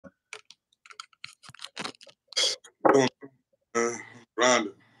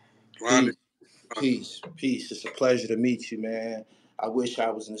grinding. Peace. It's a pleasure to meet you, man. I wish I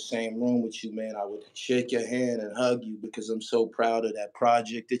was in the same room with you, man. I would shake your hand and hug you because I'm so proud of that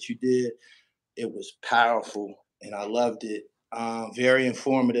project that you did. It was powerful, and I loved it. Very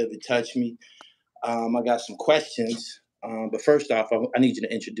informative. It touched me. I got some questions, but first off, I need you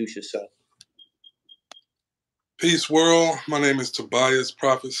to introduce yourself. Peace, world. My name is Tobias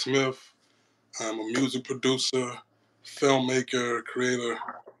Prophet Smith. I'm a music producer, filmmaker, creator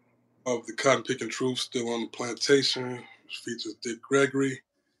of the Cotton Pickin Truth, Still on the Plantation, which features Dick Gregory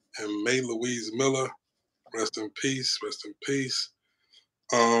and May Louise Miller. Rest in peace. Rest in peace.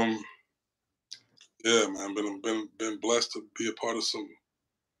 Yeah, man, been blessed to be a part of some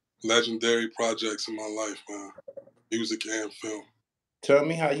legendary projects in my life, man. Music and film. Tell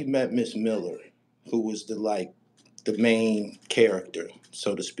me how you met Miss Miller, who was the main character,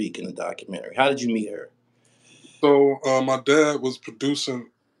 so to speak, in the documentary. How did you meet her? So my dad was producing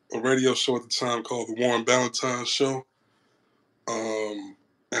a radio show at the time called The Warren Ballantine Show. And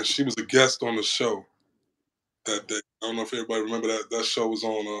she was a guest on the show that day. I don't know if everybody remember that. That show was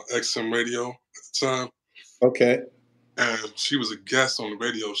on XM radio at the time. Okay. And she was a guest on the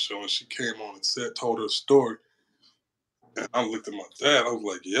radio show, and she came on and told her story. And I looked at my dad. I was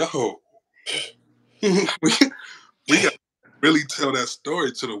like, yo, we got to really tell that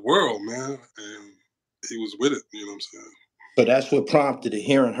story to the world, man. And he was with it, you know what I'm saying? So that's what prompted it,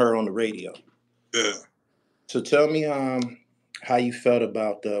 hearing her on the radio. Yeah. So tell me how you felt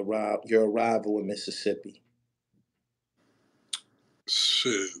about your arrival in Mississippi.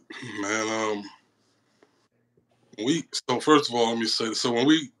 Shit, man. So first of all, let me say this. So when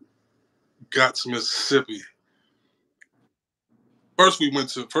we got to Mississippi, first we went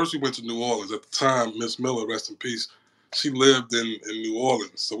to New Orleans. At the time, Miss Miller, rest in peace, she lived in New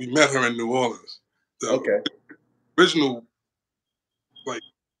Orleans. So we met her in New Orleans. The original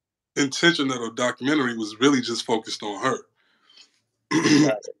intention of the documentary was really just focused on her.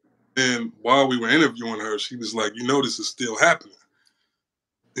 And while we were interviewing her, she was like, this is still happening.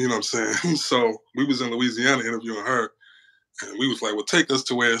 You know what I'm saying? So we was in Louisiana interviewing her, and we was like, well, take us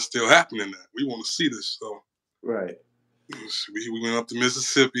to where it's still happening at. We want to see this. So right. We went up to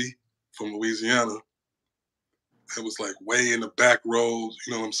Mississippi from Louisiana. It was like way in the back roads,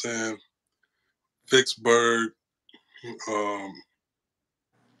 you know what I'm saying? Vicksburg,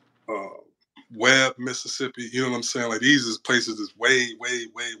 Webb, Mississippi, you know what I'm saying? Like these is places that's way, way,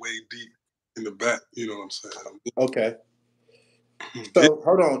 way, way deep in the back, you know what I'm saying? Okay. So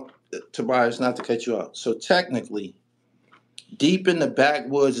hold on, Tobias, not to cut you off. So technically, deep in the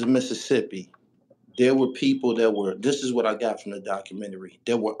backwoods of Mississippi, there were people this is what I got from the documentary,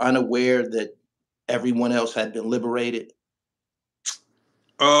 that were unaware that everyone else had been liberated.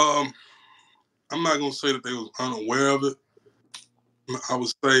 I'm not gonna say that they was unaware of it. I would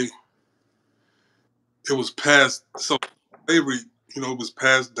say it was passed. So slavery, it was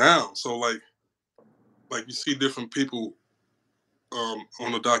passed down. So like you see different people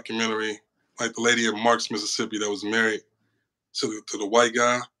on the documentary, like the lady in Marks, Mississippi, that was married to the white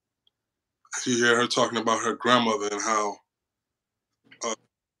guy. You hear her talking about her grandmother and how,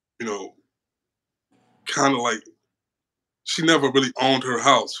 kind of like she never really owned her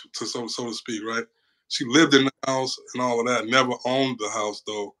house, so to speak, right? She lived in the house and all of that, never owned the house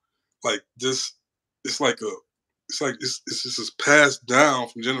though. Like this, it's just passed down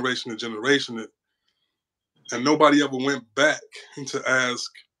from generation to generation, and nobody ever went back to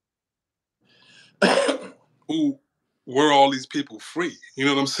ask who were all these people free. You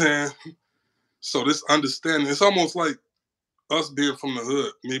know what I'm saying? So this understanding, it's almost like us being from the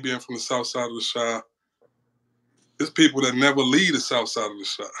hood, me being from the south side of the Shire. There's people that never leave the south side of the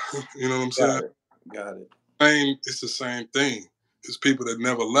Shire. You know what I'm saying? Got it. It's the same thing. It's people that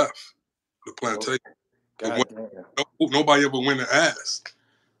never left the plantation. Nobody ever went and asked.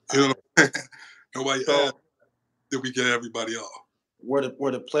 You know what I'm saying? Nobody asked, did we get everybody off? Were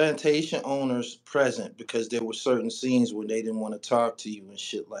the plantation owners present? Because there were certain scenes where they didn't want to talk to you and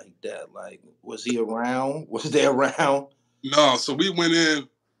shit like that. Like, was he around? Was they around? No, so we went in,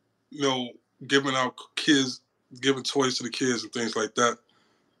 giving out kids, giving toys to the kids and things like that.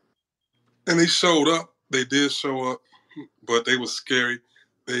 And they showed up. They did show up, but they were scary.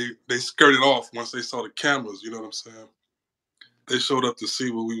 They skirted off once they saw the cameras, you know what I'm saying? They showed up to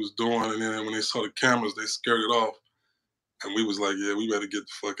see what we was doing, and then when they saw the cameras, they skirted off. And we was like, yeah, we better get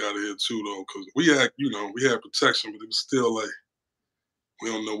the fuck out of here too, though, because we had protection, but it was still like,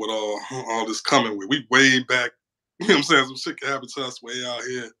 we don't know what all this coming with. We way back, you know what I'm saying? Some shit can happen to us way out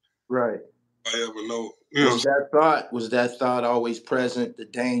here. Right. I ever know. Was that thought always present, the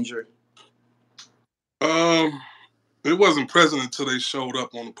danger? It wasn't present until they showed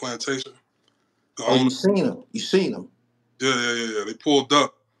up on the plantation. Oh, you seen them? You seen them? Yeah. They pulled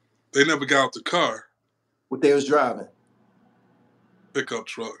up. They never got out the car. What they was driving? Pickup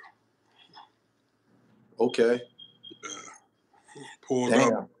truck. Okay. Yeah. Pulled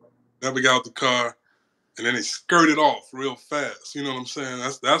up. Never got out the car. And then they skirted off real fast. You know what I'm saying?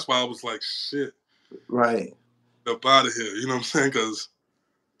 That's why I was like, shit. Right. Up out of here. You know what I'm saying? Because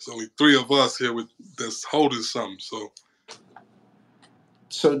there's only 3 of us here that's holding something.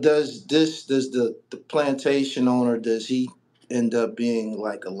 So does the plantation owner, does he end up being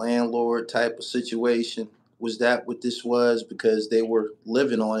like a landlord type of situation? Was that what this was? Because they were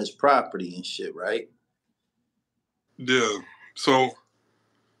living on his property and shit, right? Yeah. So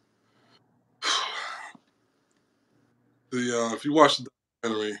if you watch the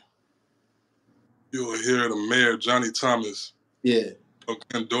documentary, you'll hear the mayor, Johnny Thomas, of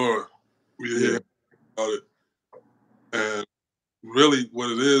Pandora. You hear about it. And really what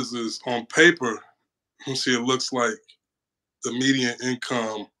it is on paper, you see it looks like the median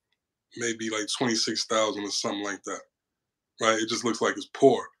income may be like 26,000 or something like that. Right? It just looks like it's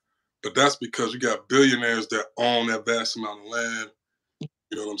poor. But that's because you got billionaires that own that vast amount of land. You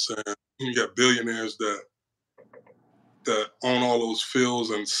know what I'm saying? You got billionaires that own all those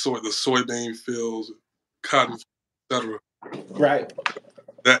fields and the soybean fields, cotton, etc. Right.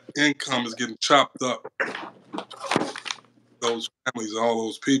 That income is getting chopped up. Those families, all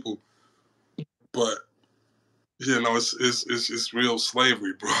those people. But it's real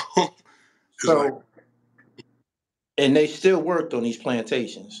slavery, bro. So, like, and they still worked on these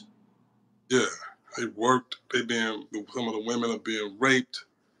plantations. Yeah, they worked. Some of the women are being raped.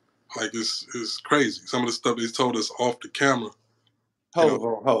 Like it's crazy. Some of the stuff they told us off the camera.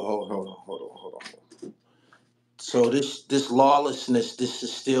 Hold on. So this lawlessness, this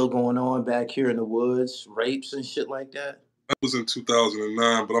is still going on back here in the woods, rapes and shit like that. That was in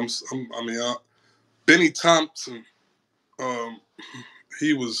 2009, but Benny Thompson,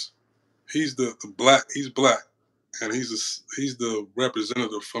 he's the black, he's black, and he's the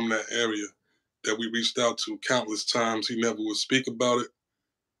representative from that area that we reached out to countless times. He never would speak about it.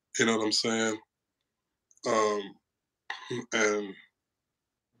 You know what I'm saying? And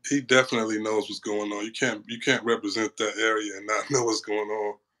he definitely knows what's going on. You can't represent that area and not know what's going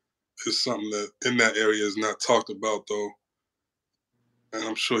on. It's something that in that area is not talked about though. And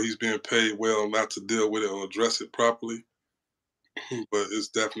I'm sure he's being paid well not to deal with it or address it properly. But it's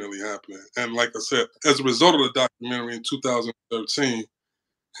definitely happening. And like I said, as a result of the documentary in 2013,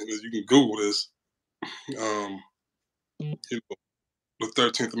 and you can Google this, you know, the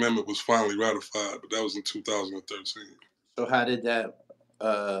 13th Amendment was finally ratified, but that was in 2013. So how did that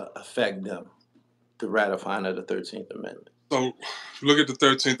affect them, the ratifying of the 13th Amendment? So if you look at the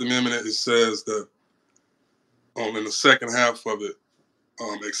 13th Amendment, it says that in the second half of it,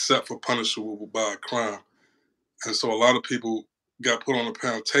 except for punishable by a crime. And so a lot of people got put on a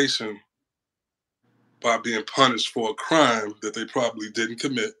plantation by being punished for a crime that they probably didn't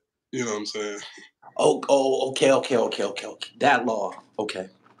commit. You know what I'm saying? Okay. That law. Okay.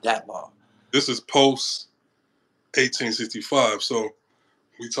 That law. This is post 1865. So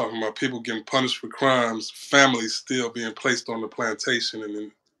we talking about people getting punished for crimes, families still being placed on the plantation, and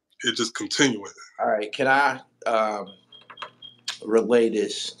then it just continuing. All right. Can I relay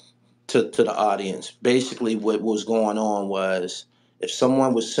this to the audience? Basically, what was going on was if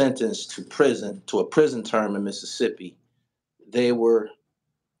someone was sentenced to a prison term in Mississippi, they were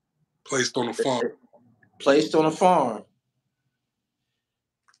placed on a farm.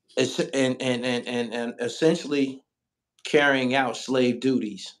 And essentially carrying out slave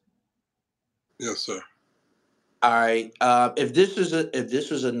duties. Yes, sir. All right. If this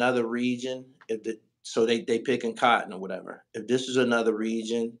was another region, so they picking cotton or whatever. If this is another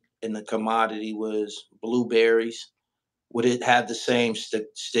region and the commodity was blueberries, would it have the same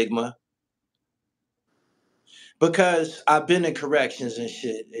stigma? Because I've been in corrections and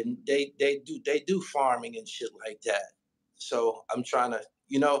shit, and they do farming and shit like that. So I'm trying to,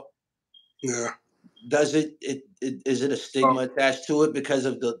 Yeah. Does is it a stigma attached to it because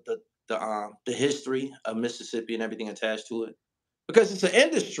of the history of Mississippi and everything attached to it? Because it's an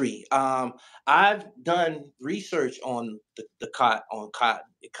industry. I've done research on the cotton.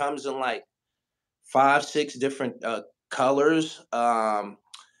 It comes in like 5, 6 different colors.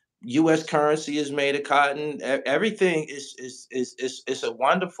 U.S. currency is made of cotton. Everything is a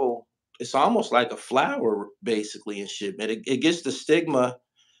wonderful. It's almost like a flower, basically, and shit. Man, it gets the stigma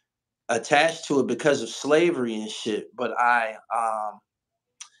attached to it because of slavery and shit. But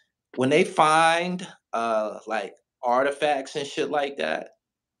when they find like artifacts and shit like that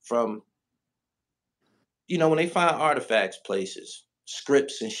from you know, when they find artifacts, places,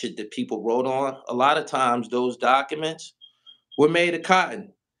 scripts and shit that people wrote on, a lot of times those documents were made of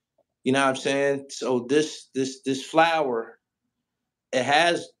cotton. You know what I'm saying? So this flower, it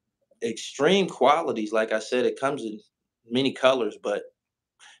has extreme qualities. Like I said, it comes in many colors, but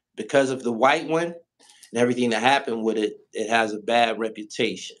because of the white one and everything that happened with it, it has a bad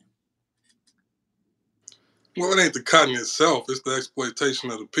reputation. Well, it ain't the cotton itself; it's the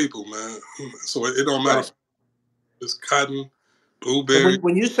exploitation of the people, man. So it don't matter if it's cotton, blueberry.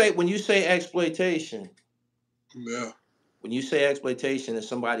 When you say exploitation, Yeah. when you say exploitation, and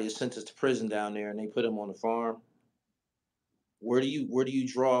somebody is sentenced to prison down there, and they put them on the farm, where do you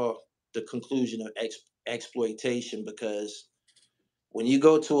draw the conclusion of exploitation? Because when you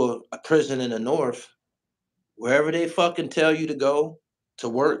go to a prison in the north, wherever they fucking tell you to go to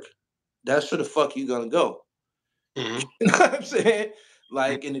work, that's where the fuck you gonna go. Mm-hmm. You know what I'm saying?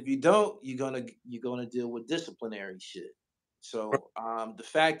 Like, and if you don't, you're gonna deal with disciplinary shit. So the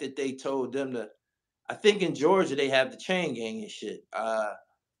fact that they told them to, I think in Georgia they have the chain gang and shit.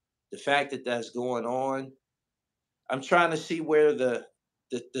 The fact that that's going on, I'm trying to see where the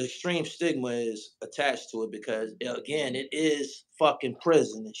extreme stigma is attached to it, because again, it is fucking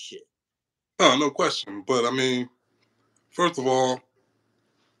prison and shit. Oh, no question. But I mean, first of all,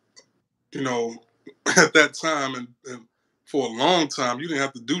 you know, at that time and for a long time, you didn't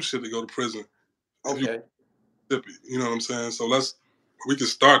have to do shit to go to prison. Okay. You know what I'm saying? So we can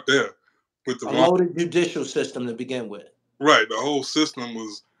start there with the A wrong. loaded judicial system to begin with. Right. The whole system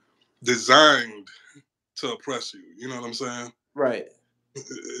was designed to oppress you. You know what I'm saying? Right.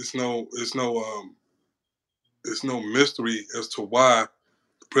 It's no mystery as to why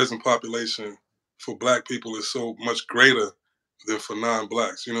the prison population for black people is so much greater than for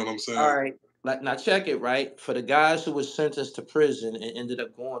non-blacks. You know what I'm saying? All right. Like, now check it, right? For the guys who were sentenced to prison and ended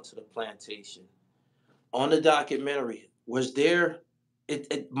up going to the plantation, on the documentary, was there?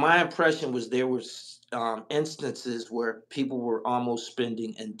 My impression was there was instances where people were almost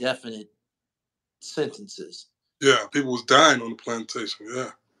spending indefinite sentences. Yeah, people was dying on the plantation.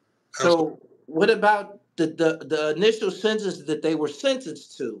 Yeah, absolutely. So what about the initial sentence that they were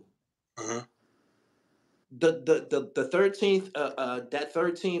sentenced to? Uh-huh. The 13th that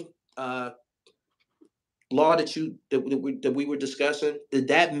 13th law that we were discussing, did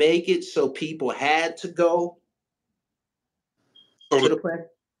that make it so people had to go So to the plant?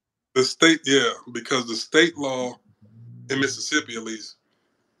 the state, yeah, because the state law in Mississippi, at least,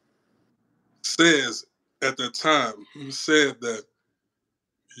 says at that time said that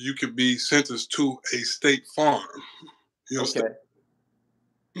you could be sentenced to a state farm. You understand?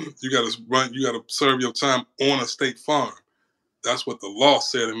 Okay. You got to run. You got to serve your time on a state farm. That's what the law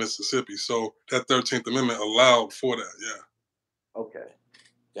said in Mississippi. So that 13th Amendment allowed for that. Yeah, Okay.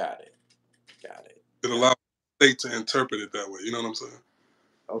 Got it. Got it. it allowed the state to interpret it that way. You know what I'm saying?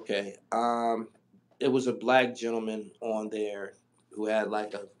 Okay. It was a black gentleman on there who had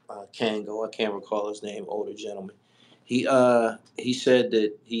like a Kango. I can't recall his name. Older gentleman. He said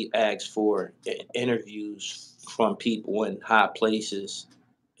that he asked for interviews from people in high places,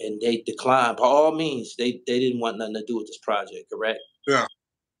 and they declined. By all means, they didn't want nothing to do with this project. Correct? Yeah,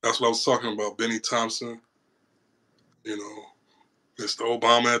 that's what I was talking about. Benny Thompson, you know, Mr.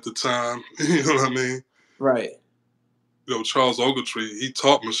 Obama at the time. You know what I mean? Right. You know, Charles Ogletree, he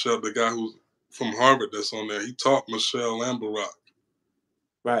taught Michelle, the guy who's from Harvard that's on there, he taught Michelle and Barack.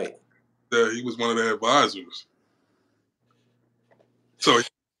 Right. Yeah, he was one of their advisors. So he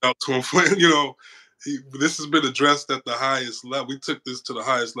out to him for, you know, this has been addressed at the highest level. We took this to the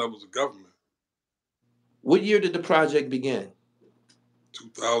highest levels of government. What year did the project begin?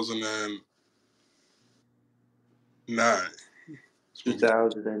 2009.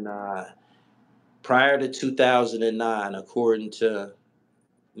 2009. Prior to 2009, according to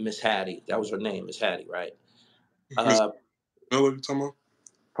Miss Hattie, that was her name, Miss Hattie, right? Miss Uh, Miller, you talking about?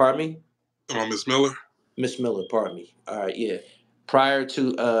 pardon me? Talking about Miss Miller? Miss Miller, pardon me. All right, yeah. Prior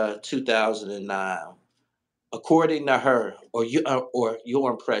to 2009, according to her, or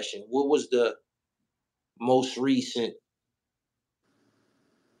your impression, what was the most recent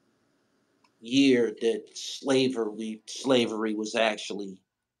year that slavery was actually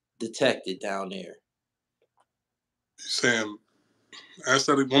detected down there? You saying, ask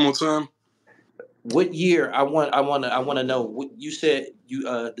that one more time? What year? I want to know. What you said, you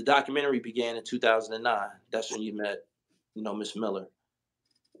the documentary began in 2009. That's when you met, Miss Miller.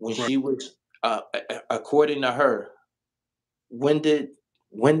 When Right. she was, according to her, when did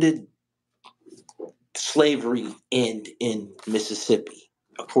slavery end in Mississippi?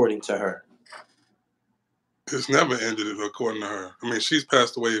 According to her. It's never ended, according to her. I mean, she's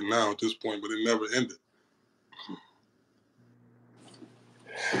passed away now at this point, but it never ended.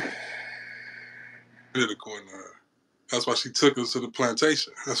 According to her. That's why she took us to the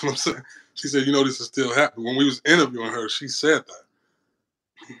plantation. That's what I'm saying. She said, you know, this is still happening. When we was interviewing her, she said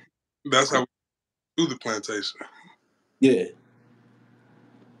that. That's how we do the plantation. Yeah.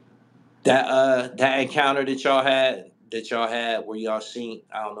 That encounter that y'all had where y'all seen,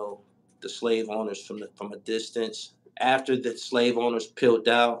 I don't know, the slave owners from a distance. After the slave owners peeled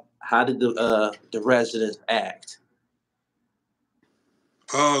out, how did the residents act?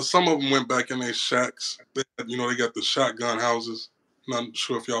 Some of them went back in their shacks. They got the shotgun houses. I'm not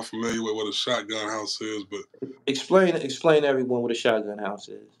sure if y'all familiar with what a shotgun house is, but Explain everyone what a shotgun house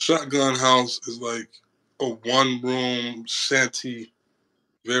is. Shotgun house is like a one-room shanty,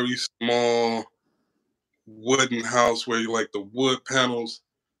 very small wooden house where you like the wood panels,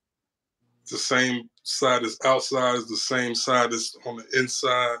 the same side as outside is the same side as on the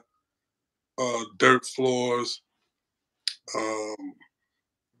inside. Dirt floors. Um,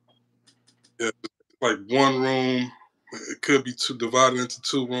 yeah, like one room. It could be divided into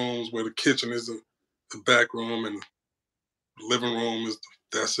two rooms where the kitchen is the back room and the living room is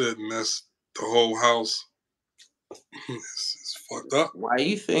that's it, and that's the whole house. It's fucked up. Why do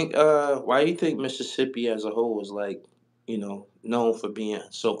you think Mississippi as a whole is like, known for being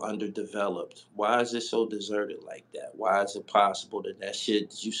so underdeveloped? Why is it so deserted like that? Why is it possible that shit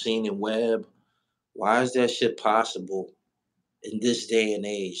that you seen in Web, why is that shit possible in this day and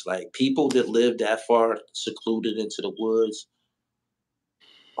age? Like people that live that far secluded into the woods,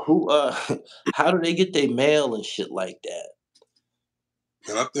 who how do they get their mail and shit like that?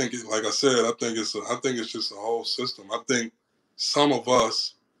 And I think, like I said, I think it's just a whole system. I think some of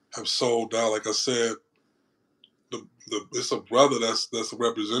us have sold out. Like I said, it's a brother that's a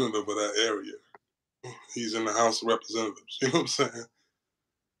representative of that area. He's in the House of Representatives. You know what I'm saying?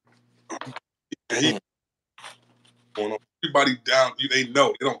 And he going on. Everybody down. They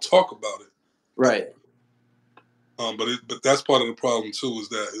know. They don't talk about it. Right. But that's part of the problem too. Is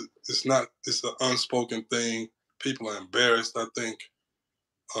that it's not. It's an unspoken thing. People are embarrassed. I think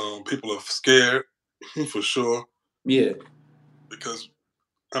people are scared for sure. Yeah. Because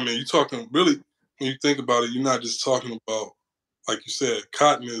I mean, you're talking really when you think about it. You're not just talking about, like you said,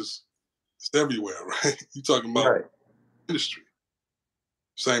 cotton is it's everywhere, right? You're talking about Right. industry.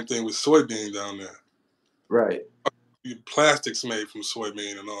 Same thing with soybean down there. Right. Plastics made from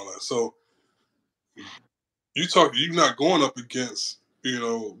soybean and all that. So you're not going up against,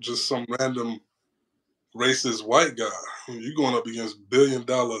 just some random racist white guy. You're going up against $1 billion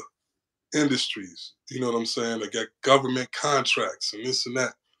industries. You know what I'm saying? They got government contracts and this and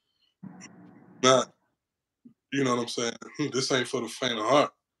that. Not, you know what I'm saying? This ain't for the faint of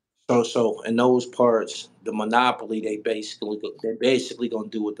heart. So in those parts, the monopoly they're basically gonna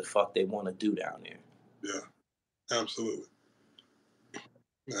do what the fuck they want to do down there. Yeah, absolutely.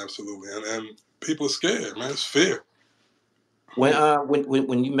 Absolutely. And people are scared, man. It's fear.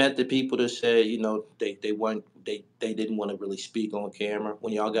 When you met the people that said they didn't want to really speak on camera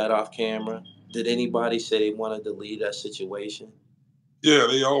when y'all got off camera, did anybody say they wanted to leave that situation? Yeah,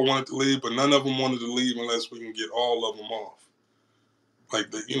 they all wanted to leave, but none of them wanted to leave unless we can get all of them off. Like,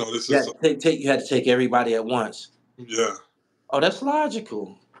 this Yeah, is, you had to take everybody at once. yeah. Oh, that's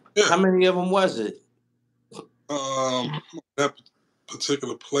logical. Yeah. How many of them was it? That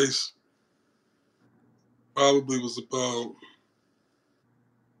particular place probably was about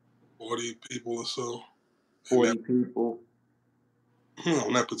 40 people or so. 40 people.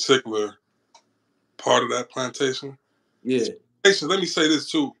 On that particular part of that plantation. Yeah. Let me say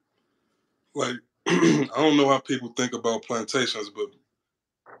this too. Like, I don't know how people think about plantations, but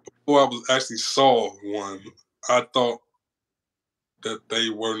before I was actually saw one, I thought that they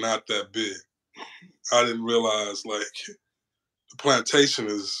were not that big. I didn't realize like the plantation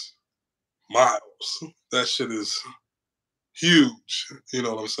is miles. That shit is huge. You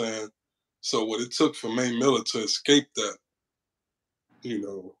know what I'm saying? So what it took for May Miller to escape that,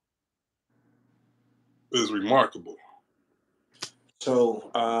 is remarkable. So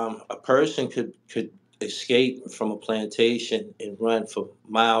a person could escape from a plantation and run for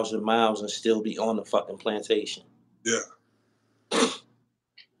miles and miles and still be on the fucking plantation. Yeah.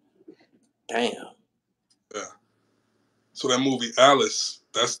 Damn. Yeah. So that movie Alice,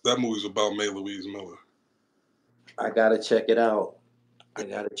 that movie's about May Louise Miller. I gotta check it out. The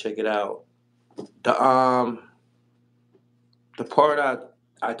part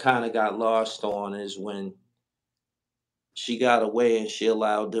I kind of got lost on is when she got away and she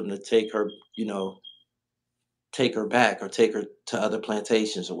allowed them to take her back or take her to other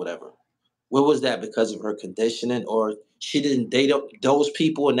plantations or whatever. What was that, because of her conditioning, or she didn't? They don't. Those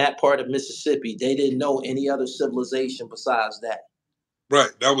people in that part of Mississippi, they didn't know any other civilization besides that. Right.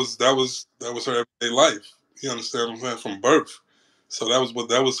 That was her everyday life. You understand what I'm saying? From birth. So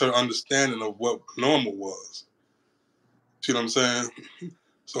that was her understanding of what normal was. See what I'm saying?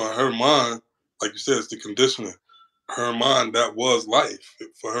 So in her mind, like you said, it's the conditioning. Her mind, that was life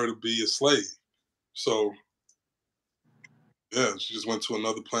for her to be a slave. So yeah, she just went to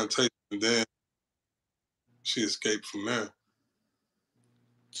another plantation and then she escaped from there.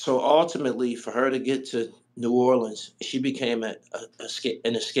 So ultimately, for her to get to New Orleans, she became an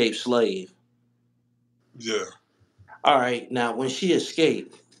escaped slave. Yeah. All right. Now, when she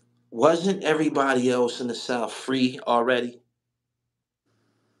escaped, wasn't everybody else in the South free already?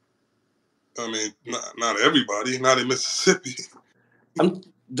 I mean, not everybody, not in Mississippi.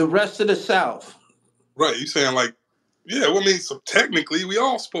 The rest of the South. Right. You saying like, yeah, well, I mean, so technically we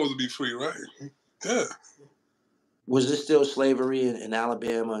all supposed to be free, right? Yeah. Was there still slavery in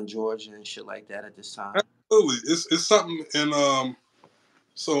Alabama and Georgia and shit like that at this time? Absolutely. It's something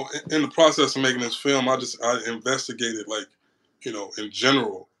so in the process of making this film, I investigated, like, in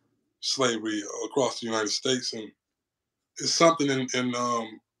general, slavery across the United States, and it's something in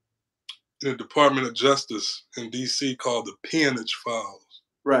the Department of Justice in D.C. called the Peonage Files.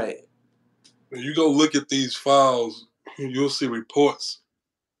 Right. When you go look at these files, you'll see reports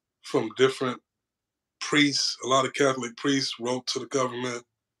from different priests. A lot of Catholic priests wrote to the government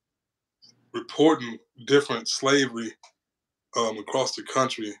reporting different slavery across the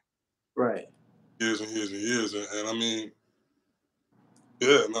country. Right. Years and years and years, and I mean,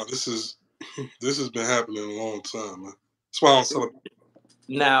 yeah, no, this has been happening a long time, man. That's why I don't celebrate.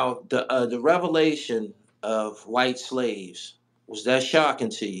 Now, the revelation of white slaves, was that shocking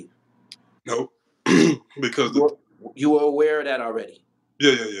to you? Nope. Because You were aware of that already.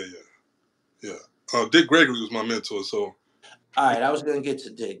 yeah. Dick Gregory was my mentor, so All right, I was going to get to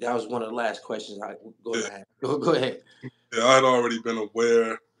Dick. That was one of the last questions I was going to ask. Go ahead. yeah, I had already been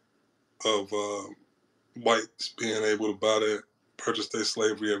aware of whites being able to purchase their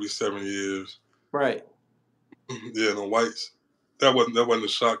slavery every 7 years. Right. Yeah, the whites. That wasn't a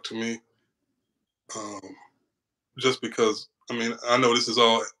shock to me. Just because, I mean, I know this is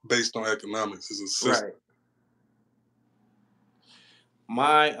all based on economics. It's a system.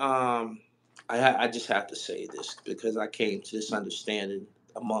 Right. I just have to say this because I came to this understanding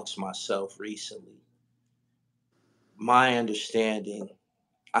amongst myself recently. My understanding,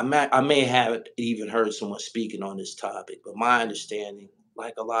 I may have even heard someone speaking on this topic, but my understanding,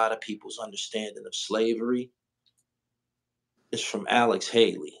 like a lot of people's understanding of slavery, is from Alex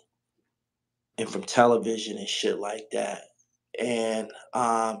Haley and from television and shit like that. And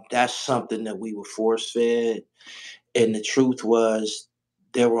that's something that we were force fed. And the truth was,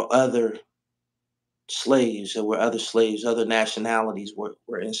 there were other slaves, other nationalities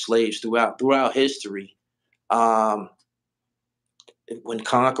were enslaved throughout history. Um, when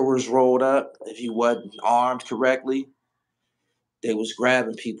conquerors rolled up, if you wasn't armed correctly, they was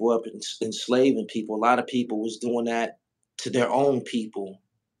grabbing people up and enslaving people. A lot of people was doing that to their own people.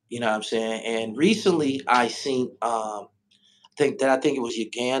 You know what I'm saying? And recently, I seen I think it was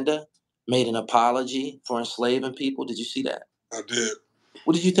Uganda made an apology for enslaving people. Did you see that? I did.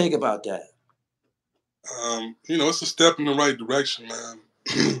 What did you think about that? It's a step in the right direction,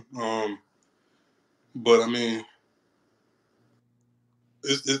 man. But I mean,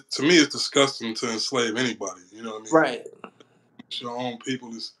 to me, it's disgusting to enslave anybody. You know what I mean? Right. It's your own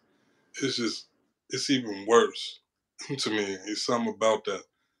people. It's even worse to me. It's something about that.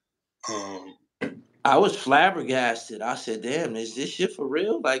 I was flabbergasted. I said, damn, is this shit for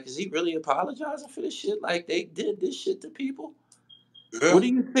real? Like, is he really apologizing for this shit? Like, they did this shit to people? Yeah. Where do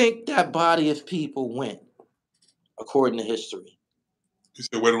you think that body of people went, according to history? You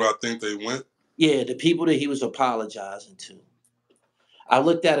said, where do I think they went? Yeah, the people that he was apologizing to. I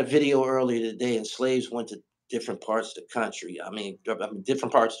looked at a video earlier today, and slaves went to different parts of the country. I mean,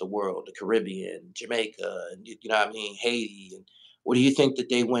 different parts of the world, the Caribbean, Jamaica, and you know what I mean, Haiti. And where do you think that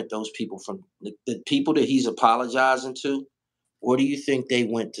they went? Those people from the people that he's apologizing to. Where do you think they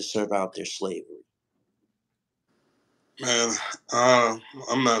went to serve out their slavery? Man,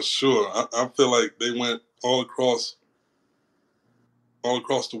 I'm not sure. I feel like they went all across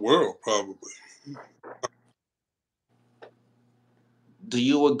the world, probably. Do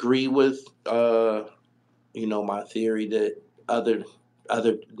you agree with my theory that other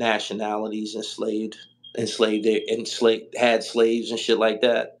nationalities enslaved had slaves and shit like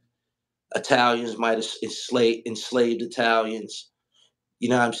that? Italians might have enslaved Italians. You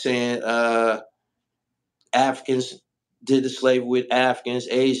know what I'm saying? Africans did the slavery with Africans.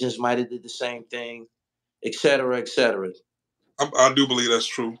 Asians might have did the same thing, et cetera, et cetera. I do believe that's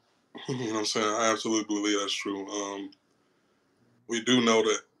true. You know what I'm saying? I absolutely believe that's true. we do know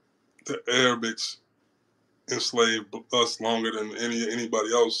that the Arabics enslaved us longer than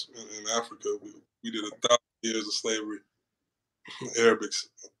anybody else in Africa. We did 1,000 years of slavery. Arabics,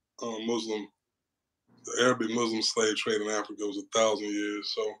 Muslim, the Arabic Muslim slave trade in Africa was 1,000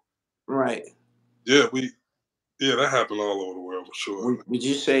 years. So, right. Yeah, that happened all over the world for sure. Would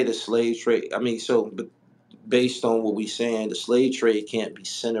you say the slave trade? I mean, so but based on what we're saying, the slave trade can't be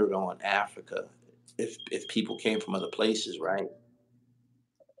centered on Africa if people came from other places, right?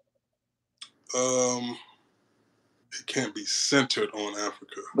 It can't be centered on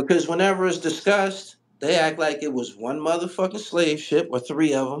Africa. Because whenever it's discussed, they act like it was one motherfucking slave ship or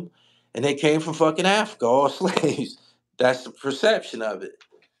three of them, and they came from fucking Africa, all slaves. That's the perception of it.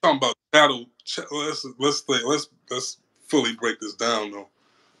 Talking about chattel. Let's fully break this down though.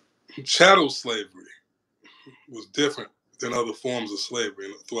 Chattel slavery was different than other forms of slavery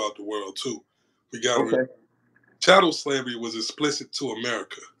throughout the world too. We got chattel slavery was explicit to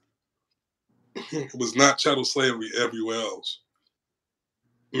America. It was not chattel slavery everywhere else,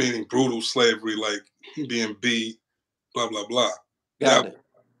 meaning brutal slavery like being beat, blah blah blah.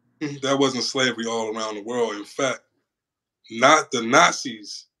 That wasn't slavery all around the world. In fact, not the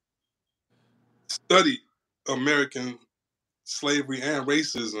Nazis studied American slavery and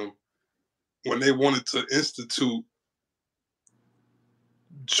racism when they wanted to institute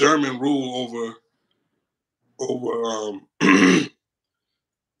German rule over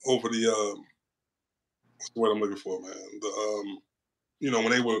over the what's the word I'm looking for, man? The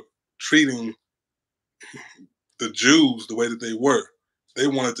when they were treating the Jews the way that they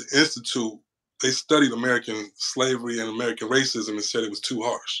wanted to institute. They studied American slavery and American racism and said it was too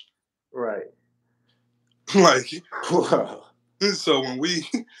harsh. Right. Like, wow. So when we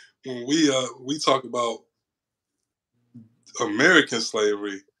talk about American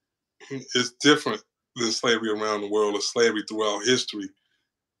slavery, it's different than slavery around the world or slavery throughout history.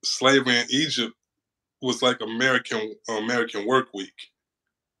 Slavery in Egypt was like American work week.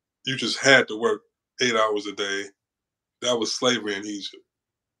 You just had to work 8 hours a day. That was slavery in Egypt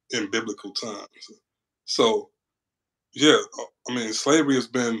in biblical times. So, yeah, I mean, so-called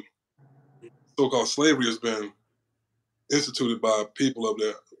slavery has been instituted by people of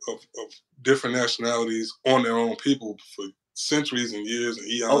different nationalities on their own people for centuries and years and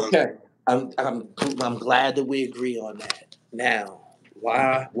eons. Okay, I'm glad that we agree on that. Now,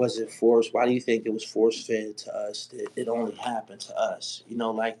 why was it forced? Why do you think it was force fed to us? That it only happened to us?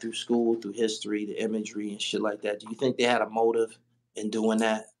 Like through school, through history, the imagery and shit like that. Do you think they had a motive in doing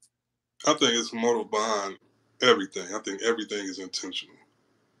that? I think it's a motive behind everything. I think everything is intentional.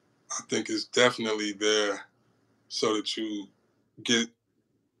 I think it's definitely there so that you get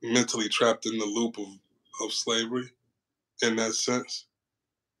mentally trapped in the loop of slavery in that sense.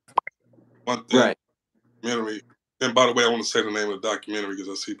 One thing, right. Documentary. And by the way, I want to say the name of the documentary because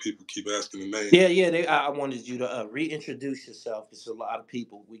I see people keep asking the name. Yeah. I wanted you to reintroduce yourself because a lot of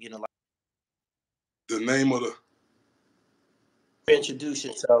people we get a lot. The name of the. Introduce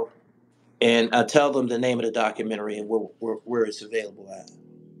yourself and tell them the name of the documentary and where it's available at.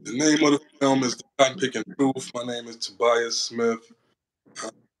 The name of the film is The Cotton Pickin Truth. My name is Tobias Smith. I'm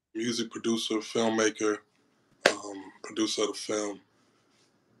a music producer, filmmaker, producer of the film.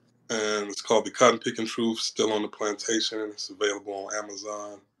 And it's called The Cotton Pickin Truth, still on the plantation. It's available on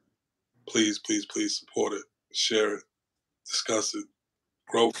Amazon. Please, please, please support it, share it, discuss it,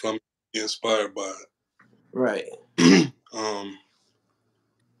 grow from it, be inspired by it. Right.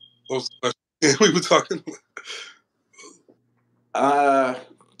 What was the question we were talking about?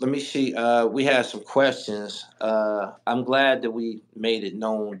 Let me see. We had some questions. I'm glad that we made it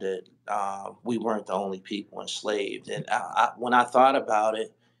known that we weren't the only people enslaved. And when I thought about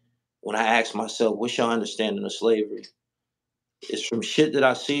it, when I asked myself, what's your understanding of slavery? It's from shit that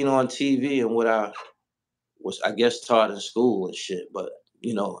I seen on TV and what I was, I guess, taught in school and shit. But,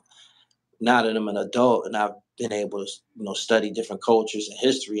 now that I'm an adult and I've been able to, study different cultures and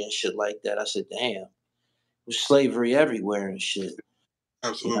history and shit like that, I said, damn, there's slavery everywhere and shit.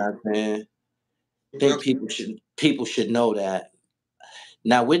 Absolutely. You know what I'm saying? I think people should know that.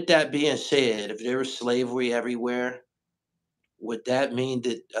 Now, with that being said, if there was slavery everywhere, would that mean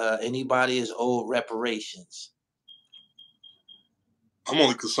that anybody is owed reparations? I'm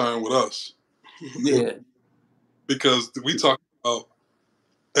only concerned with us. Yeah. Because we talk about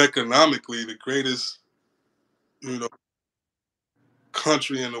economically the greatest,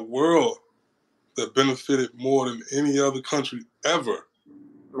 country in the world that benefited more than any other country ever.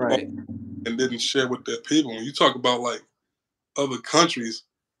 Right. And didn't share with their people. When you talk about like other countries,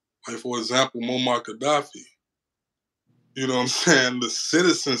 like for example, Muammar Gaddafi, you know what I'm saying? The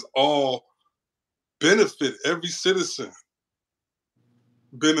citizens all benefit, every citizen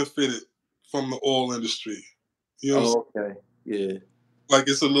benefited from the oil industry. You know, Oh, okay. Yeah. like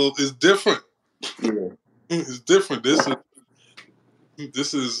it's different. Yeah. It's different. This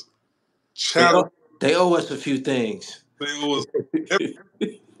is They challenge. owe, they owe us a few things. They owe us.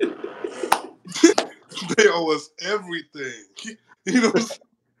 They owe us everything. You know what I'm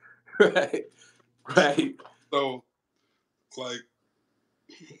saying? Right. Right. So, like,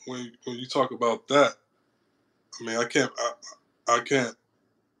 when you talk about that, I mean, I can't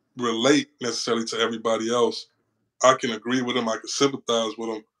relate necessarily to everybody else. I can agree with them. I can sympathize with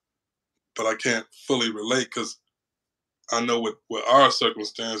them, but I can't fully relate because I know what our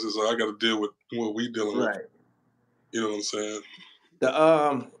circumstances are. I got to deal with what we dealing with. Right. You know what I'm saying?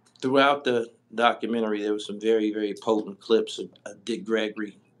 The throughout the documentary, there was some very, very potent clips of Dick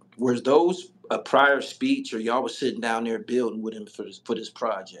Gregory. Was those a prior speech, or y'all was sitting down there building with him for this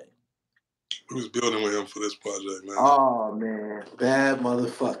project? We was building with him for this project, man. Oh man, bad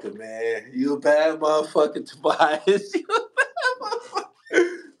motherfucker, man. You a bad motherfucker, Tobias. You a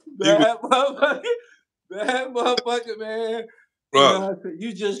bad motherfucker. Bad motherfucker, man. You know Right. what I'm saying?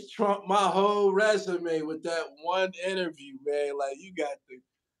 You just trumped my whole resume with that one interview, man. Like you got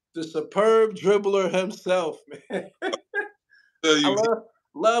the superb dribbler himself, man. Tell I you,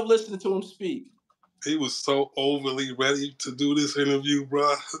 love listening to him speak. he was so overly ready to do this interview,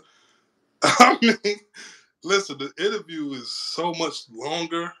 bro. I mean, listen, the interview is so much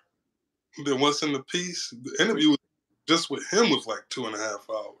longer than what's in the piece. The interview just with him was like 2.5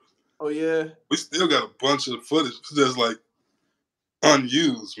 hours. Oh yeah. We still got a bunch of footage that's like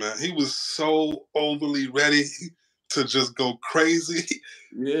unused, man. He was so overly ready to just go crazy.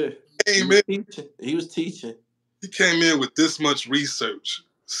 Yeah. He was teaching. He came in with this much research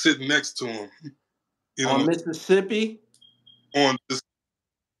sitting next to him, you On know, Mississippi. on just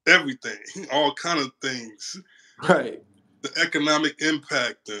everything, all kind of things. Right. The economic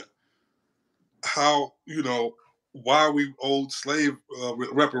impact and how, why we owed slave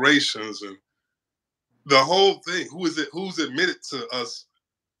reparations and the whole thing. Who's admitted to us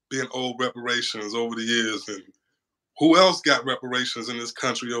being owed reparations over the years, and who else got reparations in this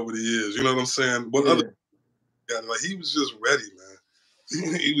country over the years? You know what I'm saying? What other got it? Like, he was just ready,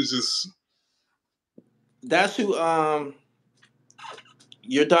 man. He was just. That's who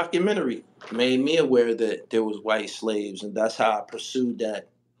your documentary made me aware that there was white slaves, and that's how I pursued that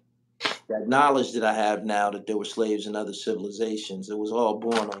knowledge that I have now that there were slaves in other civilizations. It was all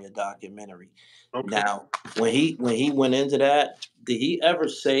born on your documentary. Okay. Now, when he went into that, did he ever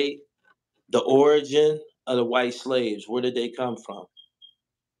say the origin of the white slaves? Where did they come from?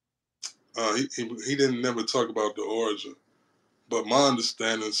 He didn't never talk about the origin, but my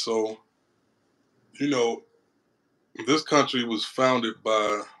understanding, so this country was founded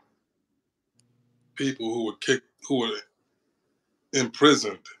by people who were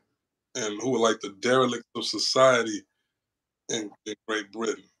imprisoned, and who were like the derelicts of society in Great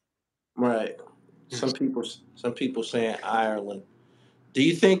Britain. Right. Some people saying Ireland. Do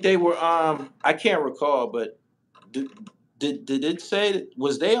you think they were I can't recall, but did it say that,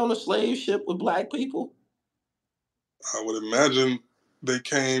 was they on a slave ship with black people? I would imagine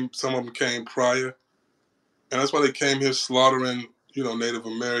some of them came prior, and that's why they came here slaughtering, Native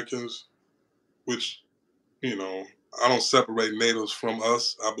Americans, which, I don't separate natives from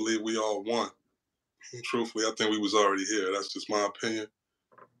us. I believe we all one. And truthfully, I think we was already here. That's just my opinion.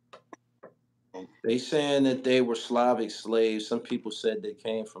 They saying that they were Slavic slaves. Some people said they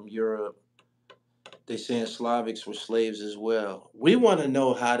came from Europe. They saying Slavics were slaves as well. We want to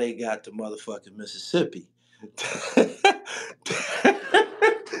know how they got to motherfucking Mississippi.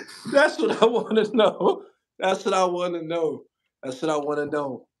 That's what I want to know. That's what I want to know. That's what I want to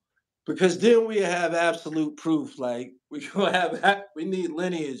know. Because then we have absolute proof. Like we need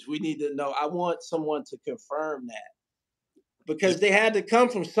lineage. We need to know. I want someone to confirm that because they had to come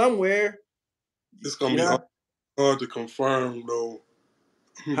from somewhere. It's gonna be hard to confirm, though.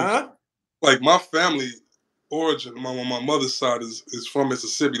 Huh? Like, my family origin, on my mother's side is from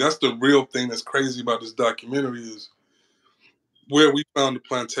Mississippi. That's the real thing that's crazy about this documentary, is where we found the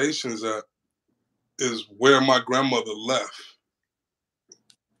plantations at is where my grandmother left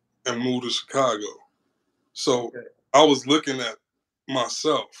and moved to Chicago. So I was looking at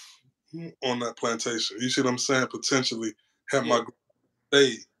myself on that plantation. You see what I'm saying? Potentially had my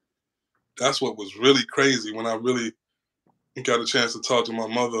stayed. That's what was really crazy when I really got a chance to talk to my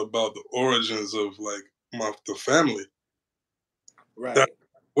mother about the origins of like the family. Right. That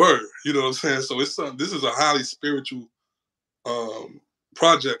word, you know what I'm saying? So this is a highly spiritual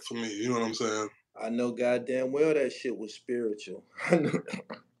project for me. You know what I'm saying? I know goddamn well that shit was spiritual.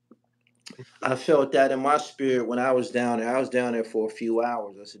 I felt that in my spirit when I was down there. I was down there for a few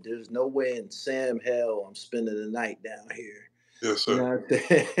hours. I said, "There's no way in Sam hell I'm spending the night down here." Yes, You sir. know what I'm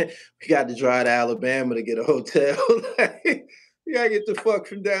saying? We got to drive to Alabama to get a hotel. You gotta get the fuck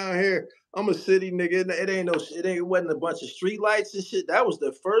from down here. I'm a city nigga. It wasn't a bunch of street lights and shit. That was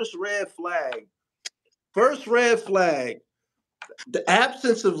the first red flag. First red flag. The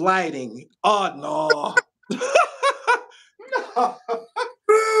absence of lighting. Oh no. No.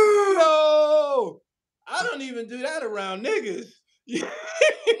 No. I don't even do that around niggas. You know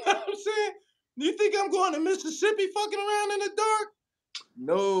what I'm saying? You think I'm going to Mississippi fucking around in the dark?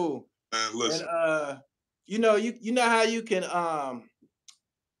 No. Man, listen. And you know how you can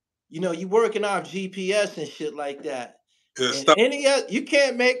you working off GPS and shit like that. Yeah, And stop. you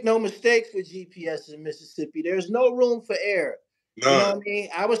can't make no mistakes with GPS in Mississippi. There's no room for error. You know None. what I mean?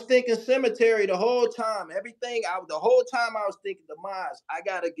 I was thinking cemetery the whole time. The whole time I was thinking demise. I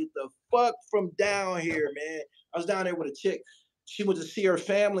gotta get the fuck from down here, man. I was down there with a chick. She went to see her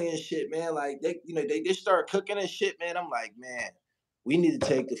family and shit, man. Like they just start cooking and shit, man. I'm like, man, we need to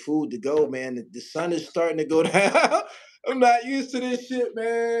take the food to go, man. The sun is starting to go down. I'm not used to this shit,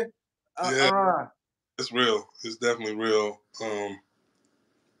 man. Yeah, it's real. It's definitely real.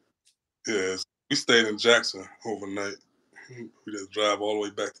 Yeah, we stayed in Jackson overnight. We just drive all the way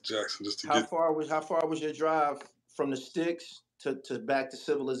back to Jackson just to How get. far was your drive from the sticks to back to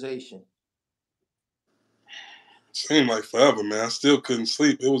civilization? Seemed like forever, man. I still couldn't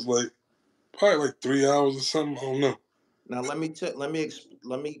sleep. It was like probably like 3 hours or something. I don't know. Now let me get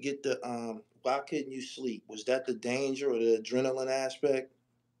the why couldn't you sleep? Was that the danger or the adrenaline aspect?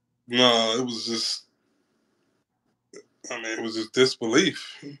 No, it was just. I mean, it was just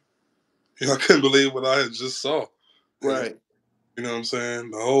disbelief. You know, I couldn't believe what I had just saw. And, Right. you know what I'm saying?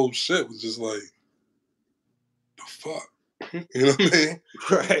 The whole shit was just like, the fuck. You know what I mean?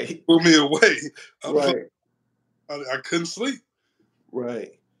 Right. Blew me away. Right. I couldn't sleep.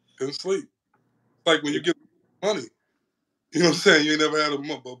 Right. Couldn't sleep. Like when you get money. You know what I'm saying? You ain't never had a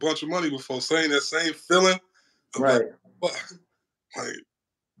bunch of money before. Saying that same feeling of like, Right. fuck. Like,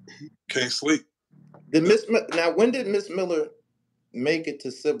 can't sleep. Now when did Miss Miller make it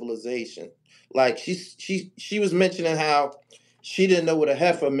to civilization? Like she was mentioning how she didn't know what a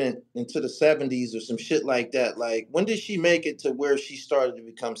heifer meant into the 70s or some shit like that. Like when did she make it to where she started to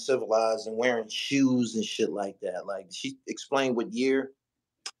become civilized and wearing shoes and shit like that? Like she explained what year?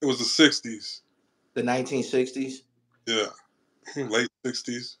 It was the 60s. The 1960s? Yeah. Late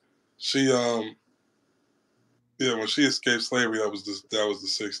 60s. She yeah, when she escaped slavery, that was the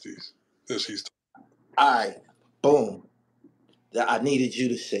 60s. That she's All right. Boom. I needed you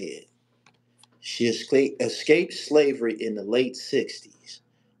to say it. She escaped slavery in the late 60s.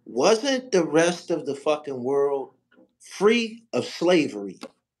 Wasn't the rest of the fucking world free of slavery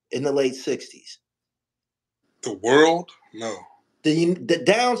in the late 60s? the world? No. The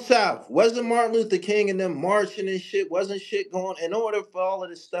down south, wasn't Martin Luther King and them marching and shit? Wasn't shit going in order for all of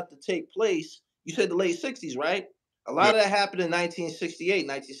this stuff to take place? You said the late 60s, right? A Yeah. lot of that happened in 1968,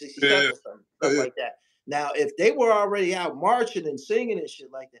 1967, Yeah. stuff like that. Now, if they were already out marching and singing and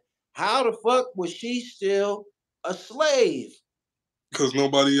shit like that, how the fuck was she still a slave? Because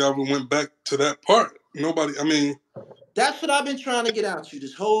nobody ever went back to that part. Nobody, I mean. That's what I've been trying to get out to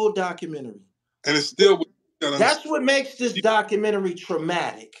this whole documentary. And it's still. That's what makes this documentary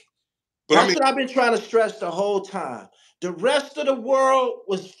traumatic. But I That's mean. what I've been trying to stress the whole time. The rest of the world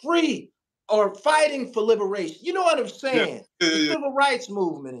was free or fighting for liberation. You know what I'm saying? The civil rights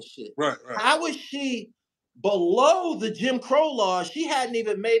movement and shit. Right. How was she below the Jim Crow laws? She hadn't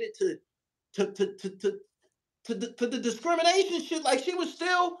even made it to the discrimination shit. Like she was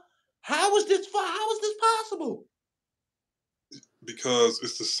still. How was this possible? Because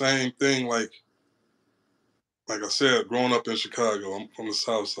it's the same thing. Like I said, growing up in Chicago, I'm from the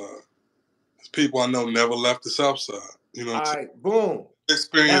South Side. There's people I know never left the South Side. You know. All right, boom.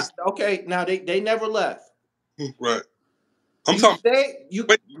 Experience. Now they never left. Right. You gonna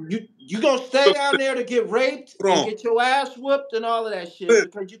stay down there to get raped and get your ass whooped and all of that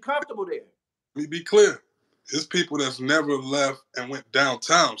shit because you're comfortable there. Let me be clear. There's people that's never left and went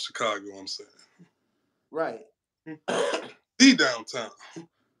downtown Chicago, I'm saying. Right. See downtown.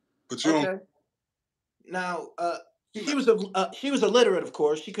 But you don't. Now, she was illiterate, of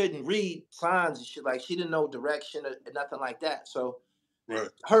course. She couldn't read signs and shit. Like she didn't know direction or nothing like that. So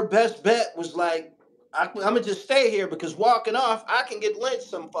her best bet was like, I'm gonna just stay here because walking off, I can get lynched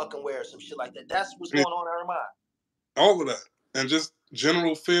some fucking where or some shit like that. That's what's going on in her mind. All of that. And just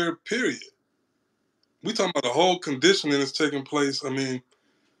general fear, period. We talking about the whole conditioning that's taking place. I mean,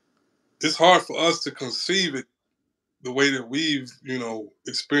 it's hard for us to conceive it the way that we've, you know,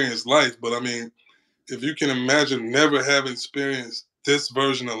 experienced life. But I mean, if you can imagine never having experienced this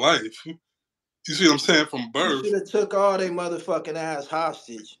version of life, you see what I'm saying, from You birth. should have took all they motherfucking ass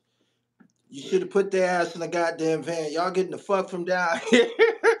hostage. You should have put their ass in the goddamn van. Y'all getting the fuck from down here.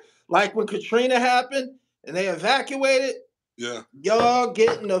 Like when Katrina happened and they evacuated. Yeah. Y'all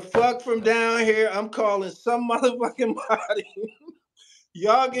getting the fuck from down here. I'm calling some motherfucking body.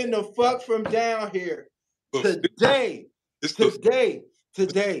 Y'all getting the fuck from down here. Today. It's today.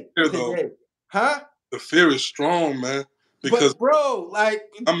 fear, though. Huh? The fear is strong, man. Because But bro, like,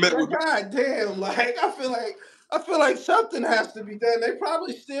 I met with goddamn, like I feel like something has to be done. They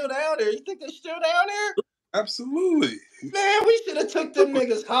probably still down there. You think they're still down there? Absolutely. Man, we should have took them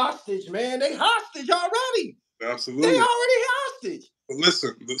niggas hostage, man. They hostage already. Absolutely. They already hostage. But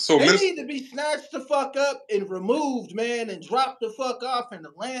listen, so they need to be snatched the fuck up and removed, man, and dropped the fuck off in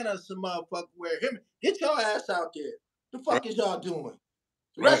Atlanta, some motherfucker where him. Get your ass out there. The fuck is y'all doing?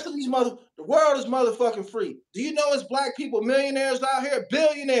 The rest of these the world is motherfucking free. Do you know it's black people, millionaires out here,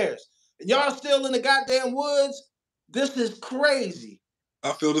 billionaires, and y'all still in the goddamn woods? This is crazy.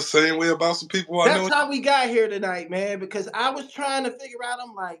 I feel the same way about some people I know. That's how we got here tonight, man, because I was trying to figure out,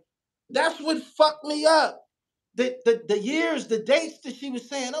 I'm like, that's what fucked me up. The years, the dates that she was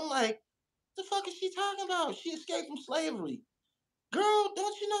saying, I'm like, the fuck is she talking about? She escaped from slavery. Girl,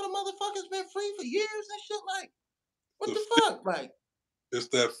 don't you know the motherfucker's been free for years and shit? Like, what the fuck? Like, it's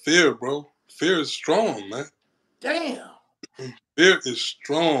that fear, bro. Fear is strong, man. Damn. Fear is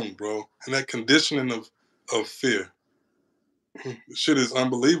strong, bro. And that conditioning of fear. Shit is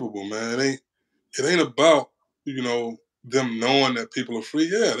unbelievable, man. It ain't about, you know, them knowing that people are free.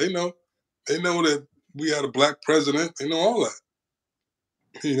 Yeah, they know. They know that we had a black president. They know all that.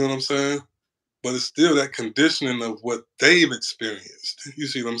 You know what I'm saying? But it's still that conditioning of what they've experienced. You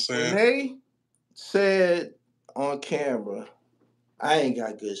see what I'm saying? When they said on camera, I ain't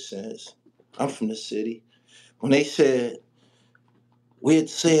got good sense. I'm from the city. When they said we'd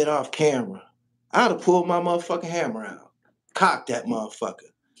say it off camera, I'd have pulled my motherfucking hammer out. Cock that motherfucker.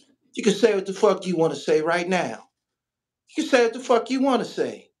 You can say what the fuck you want to say right now. You can say what the fuck you want to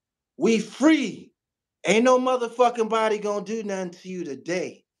say. We free. Ain't no motherfucking body gonna do nothing to you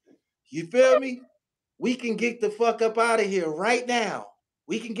today. You feel me? We can get the fuck up out of here right now.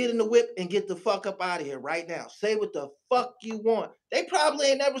 We can get in the whip and get the fuck up out of here right now. Say what the fuck you want. They probably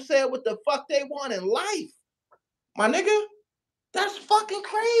ain't never said what the fuck they want in life. My nigga, that's fucking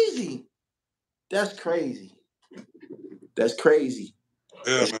crazy. That's crazy. That's crazy.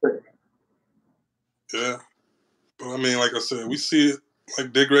 Yeah, That's man. crazy. Yeah. But I mean, like I said, we see it,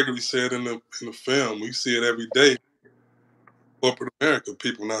 like Dick Gregory said in the film, we see it every day. Corporate America,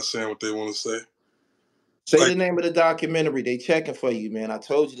 people not saying what they want to say. Say the name of the documentary. They checking for you, man. I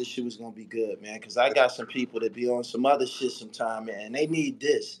told you this shit was gonna be good, man. Cause I got some people that be on some other shit sometime, man. And they need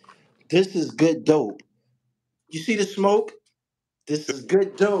this. This is good dope. You see the smoke? This is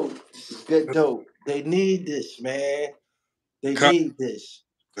good dope. This is good dope. They need this, man. They need this.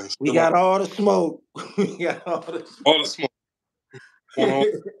 We got all the smoke. We got all the smoke. All the smoke.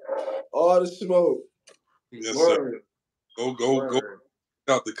 All the smoke. Yes, Word. sir. Go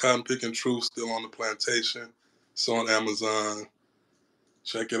out the Cotton Pickin Truth, still on the plantation. It's on Amazon.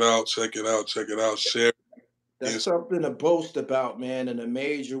 Check it out. Share it. That's something to boast about, man, in a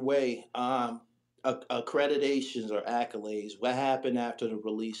major way. Accreditations or accolades. What happened after the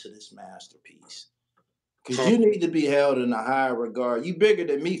release of this masterpiece? Because you need to be held in a higher regard. You bigger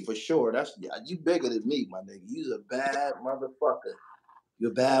than me for sure. You bigger than me, my nigga. You's a bad motherfucker.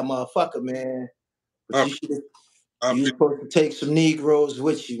 You're a bad motherfucker, man. But you supposed to take some Negroes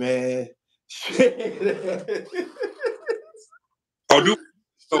with you, man.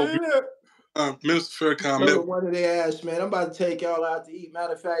 Minister Farrakhan, one of their ass, man. I'm about to take y'all out to eat.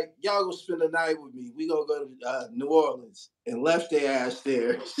 Matter of fact, y'all go spend the night with me. We gonna go to New Orleans and left their ass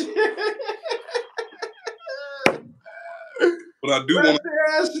there. But I do want their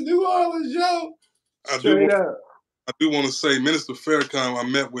ass to New Orleans, yo. I do want to say, Minister Farrakhan, I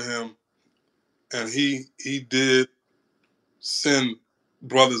met with him, and he did send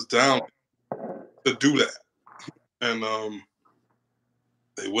brothers down to do that, and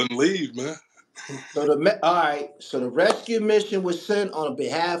they wouldn't leave, man. So the rescue mission was sent on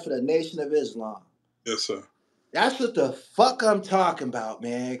behalf of the Nation of Islam. Yes, sir. That's what the fuck I'm talking about,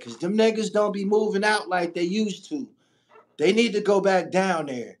 man. Because them niggas don't be moving out like they used to. They need to go back down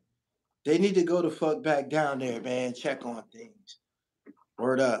there. They need to go the fuck back down there, man. Check on things.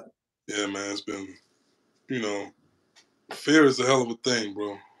 Word up. Yeah, man. It's been, fear is a hell of a thing,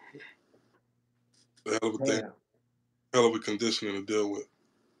 bro. A hell of a thing. Hell of a conditioning to deal with.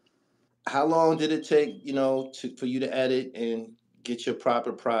 How long did it take, for you to edit and get your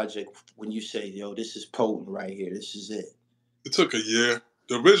proper project when you say, yo, this is potent right here. This is it. It took a year.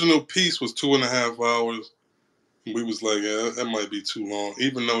 The original piece was 2.5 hours. We was like, yeah, that might be too long,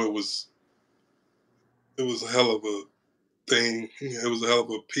 even though it was a hell of a thing. It was a hell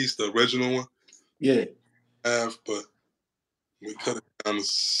of a piece, the original one. Yeah. But we cut it down to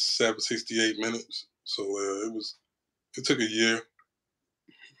 68 minutes. So it took a year.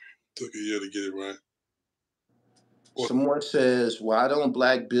 Took a year to get it right. Someone says, why don't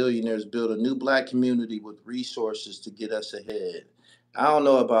black billionaires build a new black community with resources to get us ahead? I don't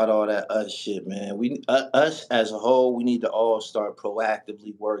know about all that us shit, man. Us as a whole, we need to all start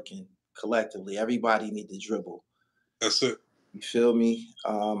proactively working collectively. Everybody need to dribble. That's it. You feel me?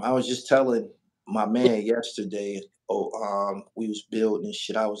 I was just telling my man yesterday, we was building and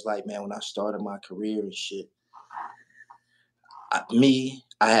shit. I was like, man, when I started my career and shit,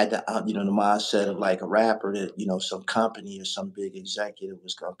 I had the the mindset of like a rapper that some company or some big executive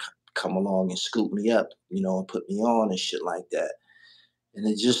was gonna come along and scoop me up, and put me on and shit like that. And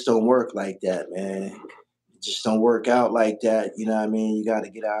it just don't work like that, man. It just don't work out like that. You know what I mean? You got to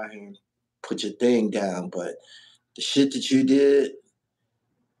get out here and put your thing down. But the shit that you did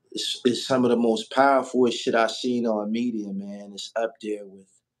is some of the most powerful shit I've seen on media, man. It's up there with,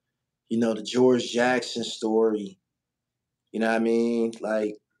 the George Jackson story. You know what I mean?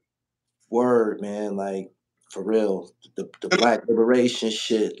 Like, word, man. Like, for real. The black liberation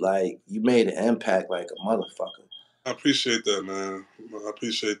shit, like, you made an impact like a motherfucker. I appreciate that, man. I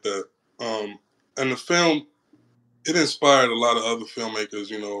appreciate that. And the film, it inspired a lot of other filmmakers.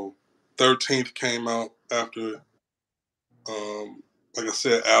 13th came out after it. Like I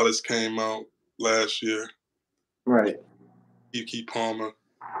said, Alice came out last year. Right. Keke Palmer.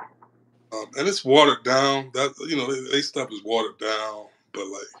 And it's watered down. That they stuff is watered down, but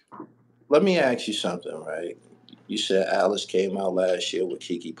like. Let me ask you something, right? You said Alice came out last year with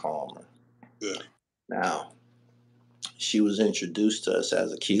Keke Palmer. Yeah. Now, she was introduced to us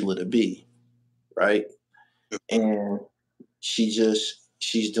as Akila the Bee, right? Yeah. And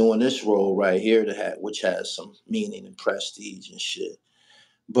she's doing this role right here which has some meaning and prestige and shit.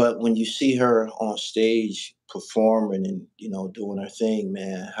 But when you see her on stage performing and doing her thing,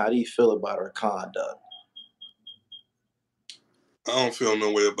 man, how do you feel about her conduct? I don't feel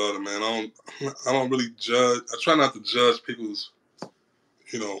no way about it, man. I don't really judge. I try not to judge people's,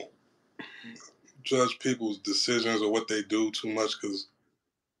 judge people's decisions or what they do too much, because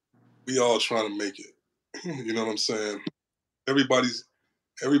we all trying to make it. You know what I'm saying? Everybody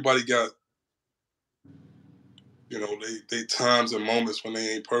got, they times and moments when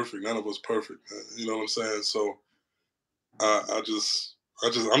they ain't perfect. None of us perfect, man. You know what I'm saying? So I'm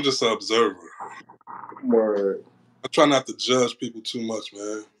just an observer. Word. I try not to judge people too much,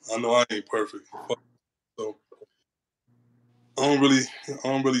 man. I know I ain't perfect, so I don't really,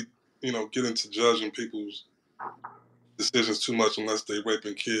 get into judging people's decisions too much unless they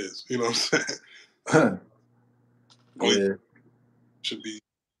raping kids. You know what I'm saying? Yeah. Should be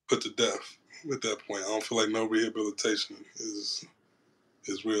put to death at that point. I don't feel like no rehabilitation is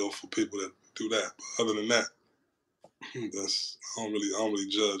real for people that do that. But other than that, I don't really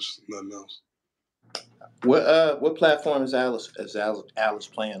judge nothing else. What platform is Alice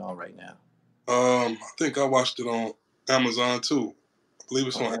playing on right now? I think I watched it on Amazon too. I believe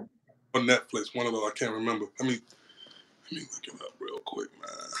it's on Netflix. One of those, I can't remember. Let me look it up real quick,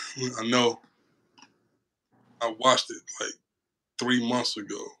 man. I know I watched it like 3 months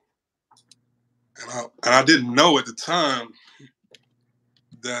ago, and I didn't know at the time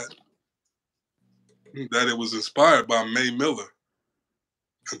that it was inspired by Mae Miller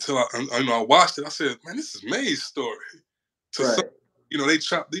until I watched it. I said, man, this is Mae's story. So right. They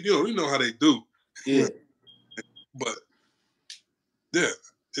chop. You know how they do. Yeah. But yeah,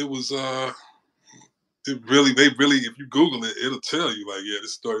 it was. They really, if you Google it, it'll tell you like, yeah,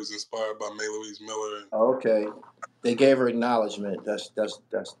 this story is inspired by Mae Louise Miller. Okay, they gave her acknowledgement. That's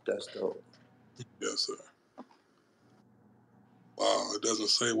dope. Yes, sir. Wow, it doesn't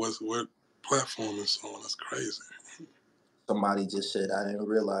say what platform it's on. That's crazy. Somebody just said, I didn't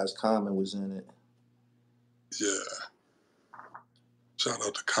realize Common was in it. Yeah. Shout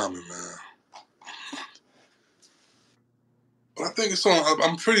out to Common, man. But I think it's on.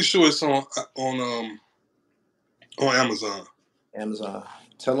 I'm pretty sure it's on Amazon. Amazon.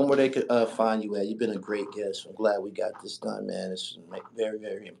 Tell them where they could find you at. You've been a great guest. I'm glad we got this done, man. It's very,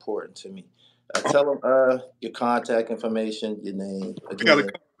 very important to me. Tell them your contact information, your name. Again. We got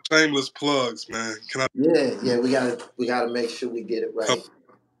a shameless plugs, man. Can I? Yeah. We gotta make sure we get it right.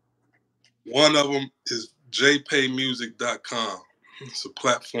 One of them is jpaymusic.com. It's a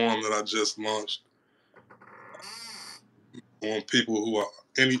platform that I just launched on people who are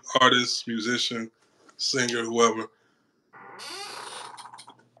any artist, musician, singer, whoever.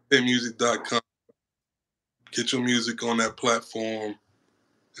 Music.com. Get your music on that platform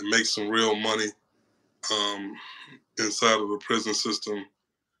and make some real money. Inside of the prison system,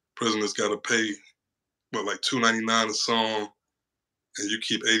 prisoners got to pay, like $2.99 a song, and you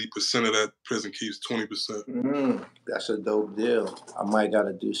keep 80% of that. Prison keeps 20%. That's a dope deal. I might got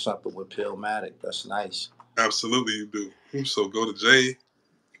to do something with Pillmatic. That's nice. Absolutely, you do. So go to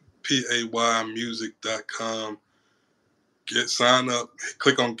jpaymusic.com. Sign up.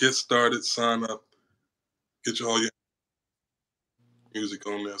 Click on Get Started. Sign up. Get all your music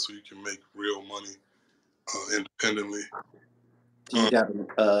on there so you can make real money independently. Do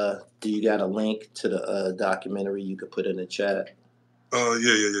you got a link to the documentary you could put in the chat? Yeah.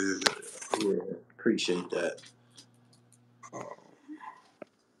 Yeah, appreciate that.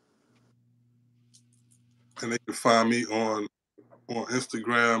 And they can find me on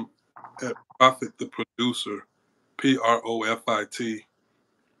Instagram at Profit the Producer, Profit.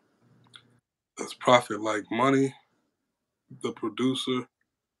 That's Profit like money, the producer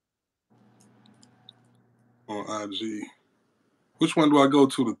on IG. Which one do I go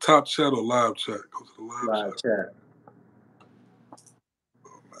to? The top chat or live chat? Go to the live chat.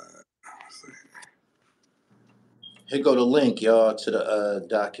 Oh man. Let's see. Here go the link, y'all, to the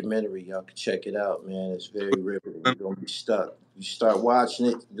documentary. Y'all can check it out, man. It's very riveting. You're gonna be stuck. You start watching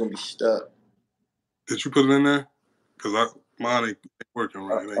it, you're gonna be stuck. Did you put it in there? Cause mine ain't working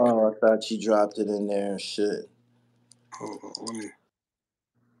right. I thought you dropped it in there and shit. Hold on, let me.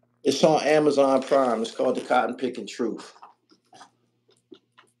 It's on Amazon Prime. It's called The Cotton Pickin Truth.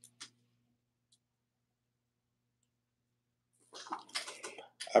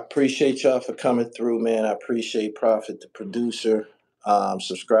 I appreciate y'all for coming through, man. I appreciate Profit, the producer.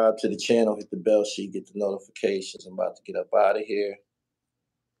 Subscribe to the channel, hit the bell so you get the notifications. I'm about to get up out of here.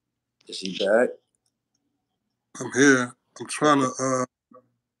 Is he back? I'm here. I'm trying to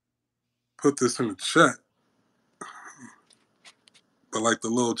put this in the chat. But like the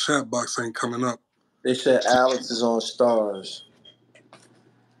little chat box ain't coming up. They said Alex is on Stars.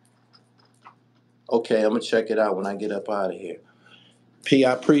 Okay, I'm going to check it out when I get up out of here. P,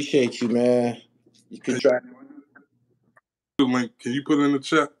 I appreciate you, man. You can try. Link, can you put it in the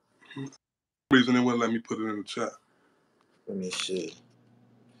chat? For some reason they wouldn't let me put it in the chat. Let me see.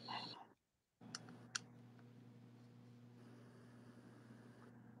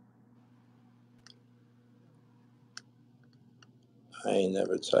 I ain't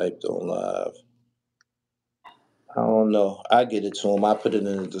never typed on live. I don't know. I get it to him. I put it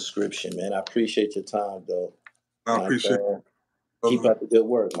in the description, man. I appreciate your time, though. I appreciate it. Keep up the good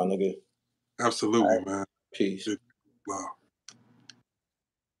work, my nigga. Absolutely, man. Peace. Wow.